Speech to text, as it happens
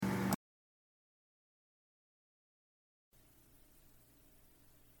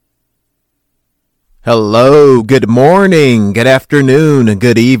Hello, good morning, good afternoon,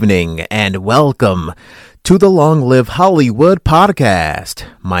 good evening, and welcome to the Long Live Hollywood podcast.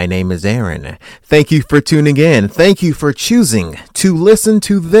 My name is Aaron. Thank you for tuning in. Thank you for choosing to listen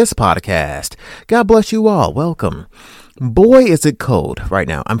to this podcast. God bless you all. Welcome. Boy, is it cold right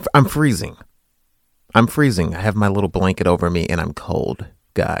now. I'm freezing. I'm freezing. I have my little blanket over me and I'm cold,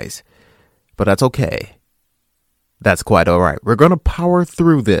 guys. But that's okay. That's quite all right. We're going to power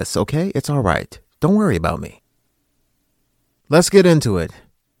through this, okay? It's all right. Don't worry about me. Let's get into it.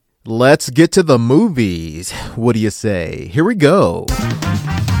 Let's get to the movies. What do you say? Here we go.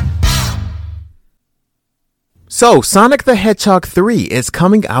 So, Sonic the Hedgehog 3 is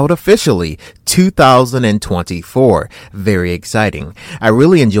coming out officially 2024. Very exciting. I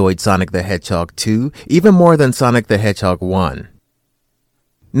really enjoyed Sonic the Hedgehog 2, even more than Sonic the Hedgehog 1.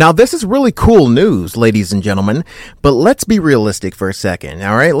 Now, this is really cool news, ladies and gentlemen, but let's be realistic for a second,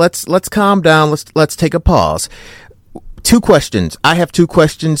 all right? Let's calm down. Let's take a pause. Two questions. I have two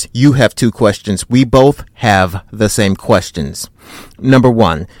questions. You have two questions. We both have the same questions. Number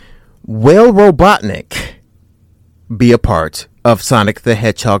one, will Robotnik be a part of Sonic the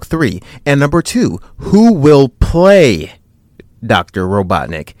Hedgehog 3? And number two, who will play Dr.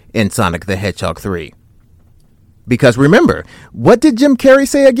 Robotnik in Sonic the Hedgehog 3? Because remember, what did Jim Carrey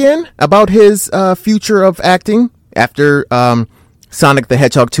say again about his future of acting after Sonic the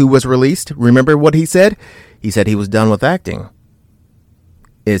Hedgehog 2 was released? Remember what he said? He said he was done with acting.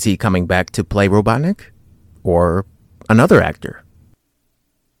 Is he coming back to play Robotnik or another actor?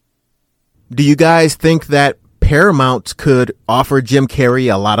 Do you guys think that Paramount could offer Jim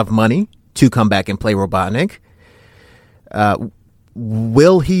Carrey a lot of money to come back and play Robotnik?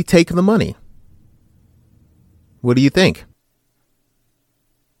 Will he take the money? What do you think?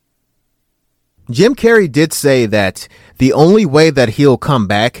 Jim Carrey did say that the only way that he'll come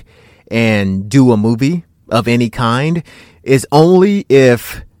back and do a movie of any kind is only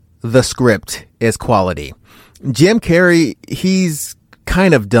if the script is quality. Jim Carrey, he's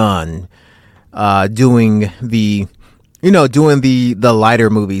kind of done doing the lighter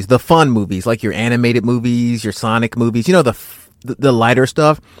movies, the fun movies, like your animated movies, your Sonic movies, the lighter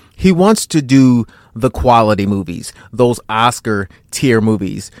stuff. He wants to do the quality movies, those Oscar tier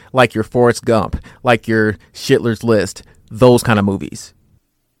movies, like your Forrest Gump, like your Schindler's List, those kind of movies.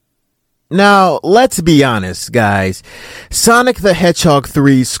 Now, let's be honest, guys. Sonic the Hedgehog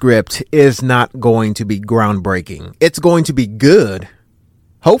 3 script is not going to be groundbreaking. It's going to be good,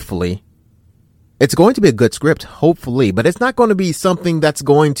 hopefully. It's going to be a good script, hopefully, but it's not going to be something that's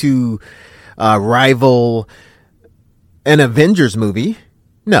going to rival an Avengers movie.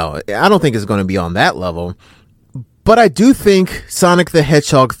 No, I don't think it's going to be on that level. But I do think Sonic the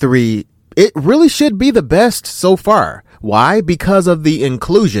Hedgehog 3, it really should be the best so far. Why? Because of the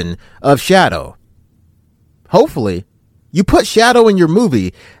inclusion of Shadow. Hopefully, you put Shadow in your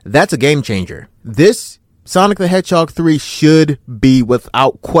movie, that's a game changer. This Sonic the Hedgehog 3 should be,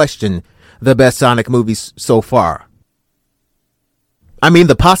 without question, the best Sonic movie so far. I mean,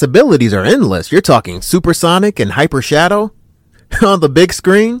 the possibilities are endless. You're talking Super Sonic and Hyper Shadow on the big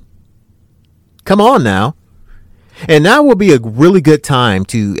screen. Come on now. And now will be a really good time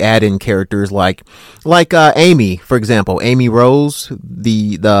to add in characters like Amy, for example, Amy Rose,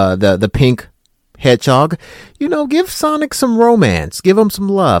 the pink hedgehog. Give Sonic some romance, give him some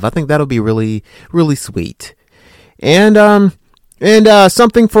love. I think that'll be really, really sweet. And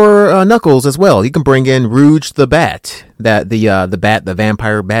something for Knuckles as well. You can bring in Rouge the Bat, the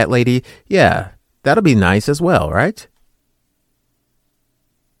vampire bat lady. Yeah, that'll be nice as well, right?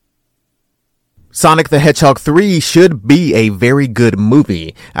 Sonic the Hedgehog 3 should be a very good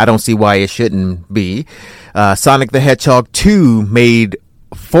movie. I don't see why it shouldn't be. Sonic the Hedgehog 2 made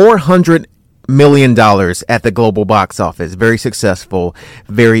 $400 million at the global box office. Very successful,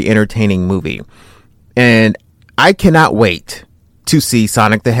 very entertaining movie. And I cannot wait to see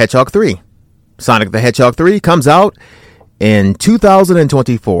Sonic the Hedgehog 3. Sonic the Hedgehog 3 comes out in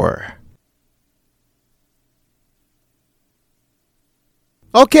 2024.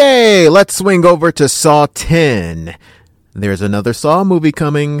 Okay, let's swing over to Saw 10. There's another Saw movie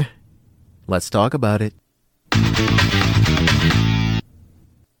coming. Let's talk about it.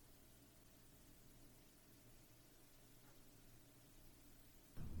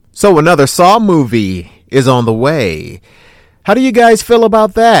 So another Saw movie is on the way. How do you guys feel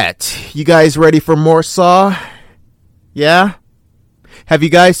about that? You guys ready for more Saw? Yeah? Have you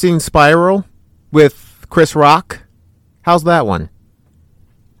guys seen Spiral with Chris Rock? How's that one?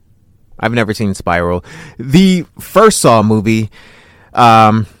 I've never seen Spiral. The first Saw movie,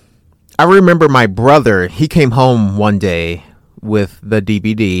 I remember my brother, he came home one day with the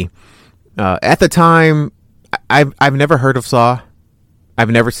DVD, At the time, I've never heard of Saw. I've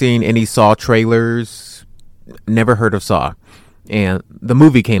never seen any Saw trailers. Never heard of Saw. And the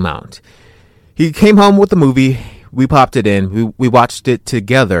movie came out. He came home with the movie. We popped it in. We watched it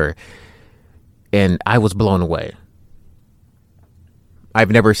together. And I was blown away.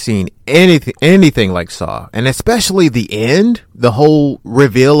 I've never seen anything like Saw. And especially the end, the whole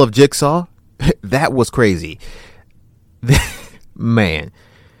reveal of Jigsaw, that was crazy. Man.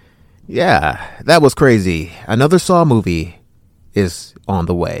 Yeah, that was crazy. Another Saw movie is on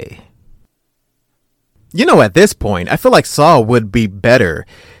the way. You know, at this point, I feel like Saw would be better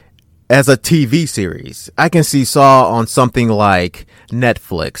as a TV series. I can see Saw on something like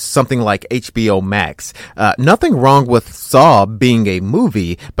Netflix, something like HBO Max. Nothing wrong with Saw being a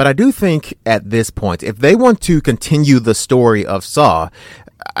movie, but I do think at this point, if they want to continue the story of Saw,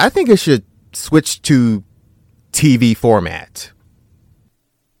 I think it should switch to TV format.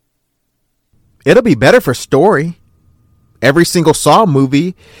 It'll be better for story. Every single Saw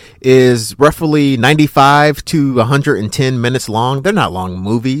movie is roughly 95 to 110 minutes long. They're not long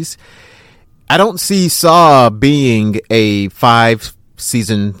movies. I don't see Saw being a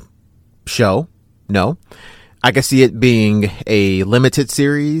 5-season show. No. I can see it being a limited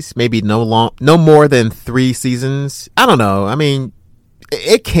series, maybe no more than 3 seasons. I don't know. I mean,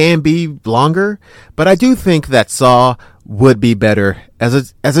 it can be longer, but I do think that Saw would be better as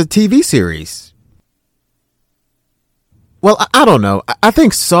a TV series. Well, I don't know. I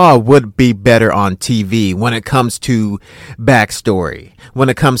think Saw would be better on TV when it comes to backstory, when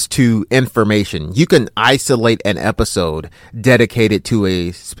it comes to information. You can isolate an episode dedicated to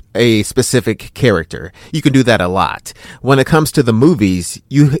a specific character. You can do that a lot. When it comes to the movies,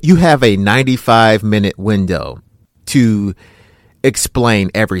 you have a 95-minute window to explain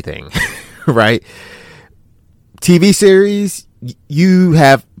everything, right? TV series, you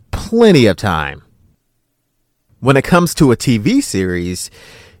have plenty of time. When it comes to a TV series,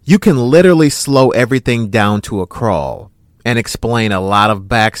 you can literally slow everything down to a crawl and explain a lot of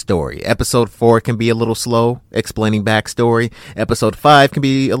backstory. Episode 4 can be a little slow explaining backstory. Episode 5 can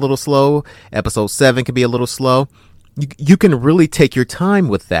be a little slow. Episode 7 can be a little slow. You can really take your time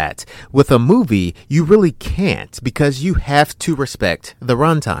with that. With a movie, you really can't because you have to respect the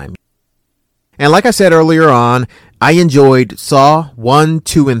runtime. And like I said earlier on, I enjoyed Saw 1,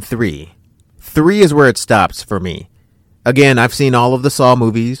 2, and 3. 3 is where it stops for me. Again, I've seen all of the Saw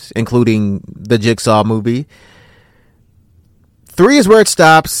movies, including the Jigsaw movie. 3 is where it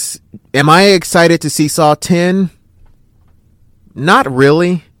stops. Am I excited to see Saw 10? Not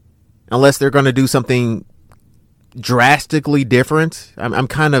really. Unless they're going to do something drastically different. I'm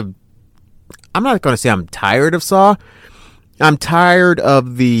not going to say I'm tired of Saw. I'm tired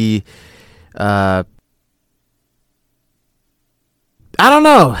of the... I don't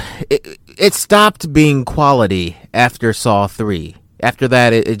know. It stopped being quality after Saw 3. After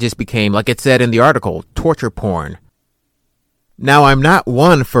that, it just became, like it said in the article, torture porn. Now, I'm not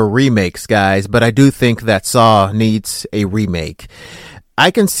one for remakes, guys, but I do think that Saw needs a remake.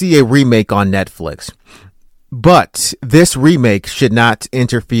 I can see a remake on Netflix, but this remake should not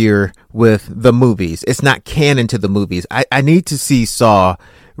interfere with the movies. It's not canon to the movies. I need to see Saw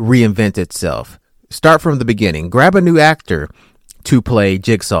reinvent itself. Start from the beginning. Grab a new actor to play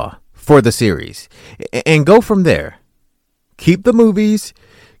Jigsaw for the series and go from there. Keep the movies,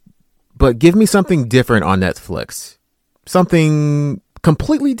 but give me something different on Netflix. Something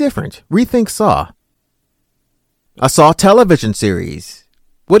completely different. Rethink Saw. A Saw television series.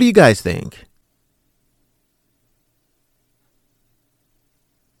 What do you guys think?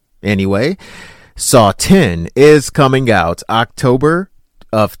 Anyway, Saw 10 is coming out October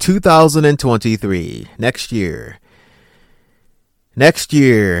of 2023. Next year. Next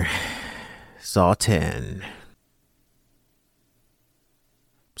year, Saw 10.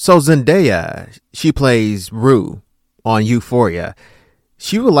 So Zendaya, she plays Rue on Euphoria.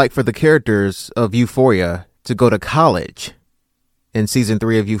 She would like for the characters of Euphoria to go to college in season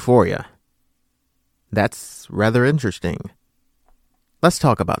 3 of Euphoria. That's rather interesting. Let's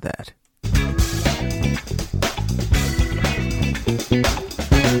talk about that.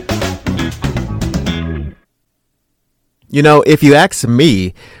 You know, if you ask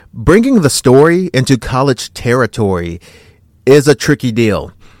me, bringing the story into college territory is a tricky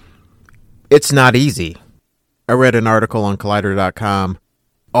deal. It's not easy. I read an article on Collider.com.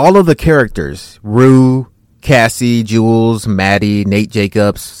 All of the characters, Rue, Cassie, Jules, Maddie, Nate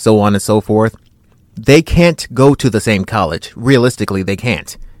Jacobs, so on and so forth, they can't go to the same college. Realistically, they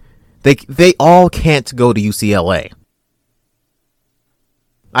can't. They all can't go to UCLA.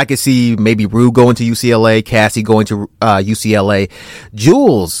 I could see maybe Rue going to UCLA, Cassie going to UCLA,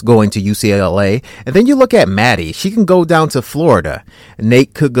 Jules going to UCLA. And then you look at Maddie. She can go down to Florida.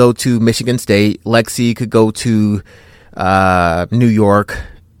 Nate could go to Michigan State. Lexi could go to New York,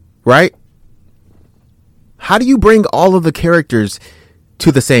 right? How do you bring all of the characters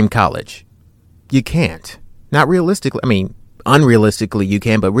to the same college? You can't. Not realistically. I mean, unrealistically you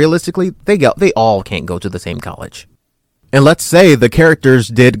can, but realistically, they all can't go to the same college. And let's say the characters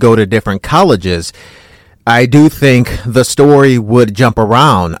did go to different colleges. I do think the story would jump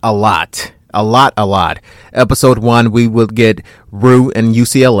around a lot. Episode 1, we will get Rue in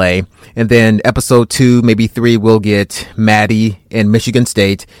UCLA. And then episode 2, maybe 3, we'll get Maddie in Michigan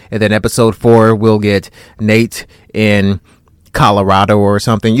State. And then episode 4, we'll get Nate in Colorado or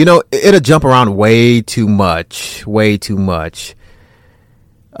something. You know, it'll jump around way too much.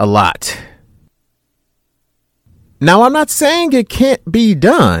 A lot. Now, I'm not saying it can't be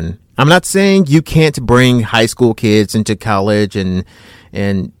done. I'm not saying you can't bring high school kids into college and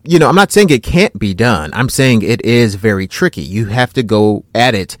you know, I'm not saying it can't be done. I'm saying it is very tricky. You have to go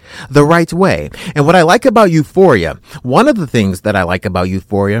at it the right way. And what I like about Euphoria, one of the things that I like about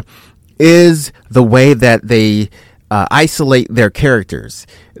Euphoria is the way that they isolate their characters.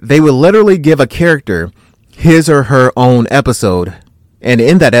 They will literally give a character his or her own episode. And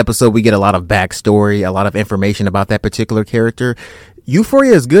in that episode, we get a lot of backstory, a lot of information about that particular character.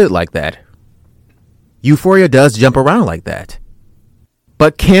 Euphoria is good like that. Euphoria does jump around like that.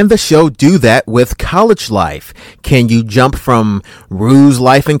 But can the show do that with college life? Can you jump from Rue's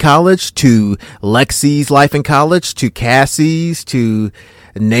life in college to Lexi's life in college to Cassie's to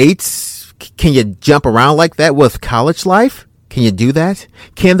Nate's? Can you jump around like that with college life? Can you do that?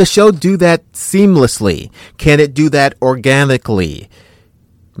 Can the show do that seamlessly? Can it do that organically?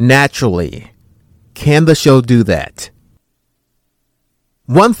 Naturally? Can the show do that?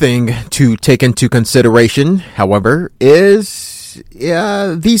 One thing to take into consideration, however, is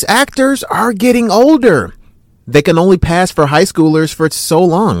these actors are getting older. They can only pass for high schoolers for so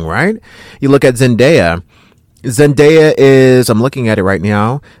long, right? You look at Zendaya. Zendaya is, I'm looking at it right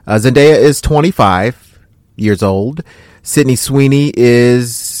now. Zendaya is 25 years old. Sydney Sweeney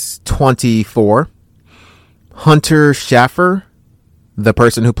is 24. Hunter Schaffer, the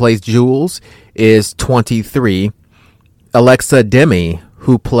person who plays Jules, is 23. Alexa Demi,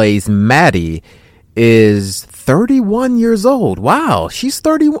 who plays Maddie, is 31 years old. Wow, she's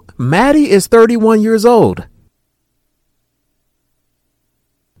 31. Maddie is 31 years old.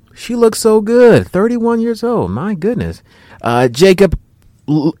 She looks so good. 31 years old. My goodness. Jacob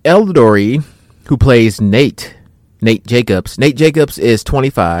Elordi, who plays Nate Jacobs. Nate Jacobs is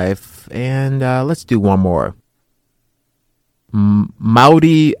 25. And let's do one more.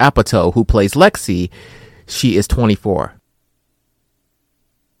 Maudie Apatow, who plays Lexi, she is 24.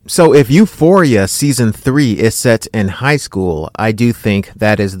 So if Euphoria season 3 is set in high school, I do think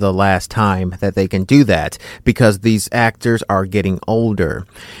that is the last time that they can do that because these actors are getting older.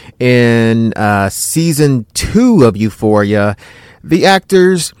 In season 2 of Euphoria, the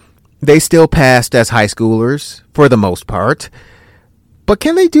actors, they still passed as high schoolers for the most part. But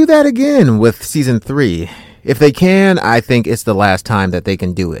can they do that again with season 3? If they can, I think it's the last time that they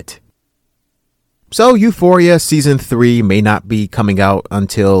can do it. So Euphoria season 3 may not be coming out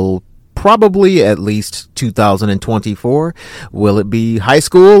until probably at least 2024. Will it be high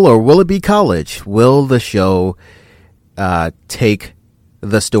school or will it be college? Will the show take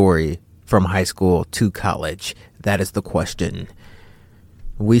the story from high school to college? That is the question.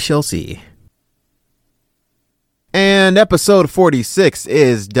 We shall see. And episode 46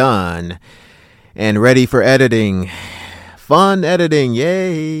 is done and ready for editing. Fun editing.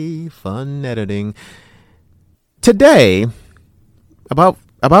 Yay. Fun editing. Today, about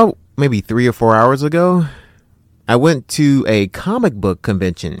maybe 3 or 4 hours ago, I went to a comic book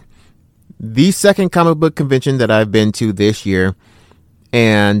convention. The second comic book convention that I've been to this year.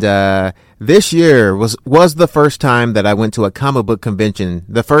 And this year was the first time that I went to a comic book convention.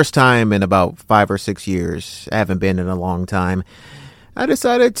 The first time in about 5 or 6 years. I haven't been in a long time. I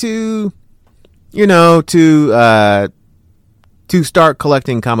decided to start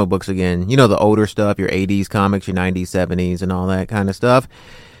collecting comic books again. You know, the older stuff, your 80s comics, your 90s, 70s, and all that kind of stuff.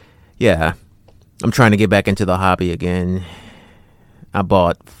 Yeah, I'm trying to get back into the hobby again. I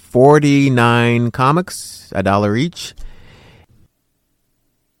bought 49 comics, $1 each.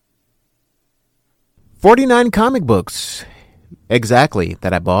 49 comic books, exactly,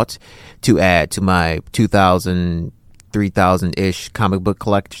 that I bought to add to my 2,000, 3,000-ish comic book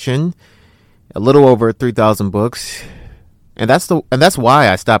collection. A little over 3,000 books. And that's why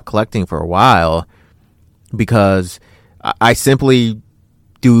I stopped collecting for a while, because I simply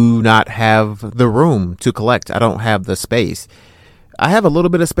do not have the room to collect. I don't have the space. I have a little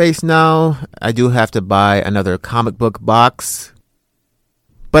bit of space now. I do have to buy another comic book box,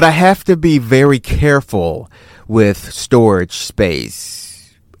 but I have to be very careful with storage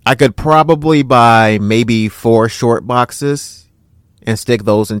space. I could probably buy maybe 4 short boxes and stick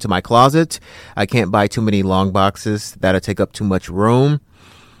those into my closet. I can't buy too many long boxes. That'll take up too much room.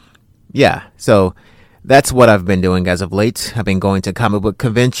 Yeah, so that's what I've been doing as of late. I've been going to comic book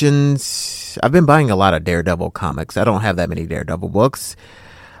conventions. I've been buying a lot of Daredevil comics. I don't have that many Daredevil books.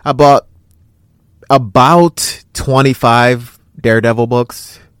 I bought about 25 Daredevil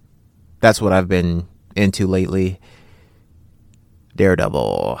books. That's what I've been into lately.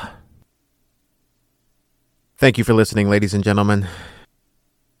 Daredevil. Thank you for listening, ladies and gentlemen.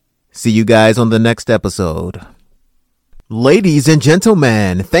 See you guys on the next episode. Ladies and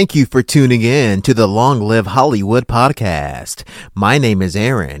gentlemen, thank you for tuning in to the Long Live Hollywood podcast. My name is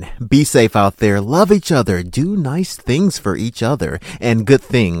Aaron. Be safe out there. Love each other. Do nice things for each other. And good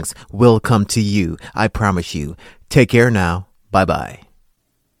things will come to you. I promise you. Take care now. Bye-bye.